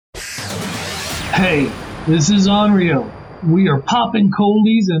Hey, this is Onryo. We are popping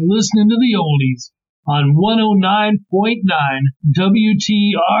coldies and listening to the oldies on 109.9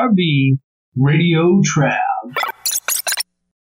 WTRV Radio Trap.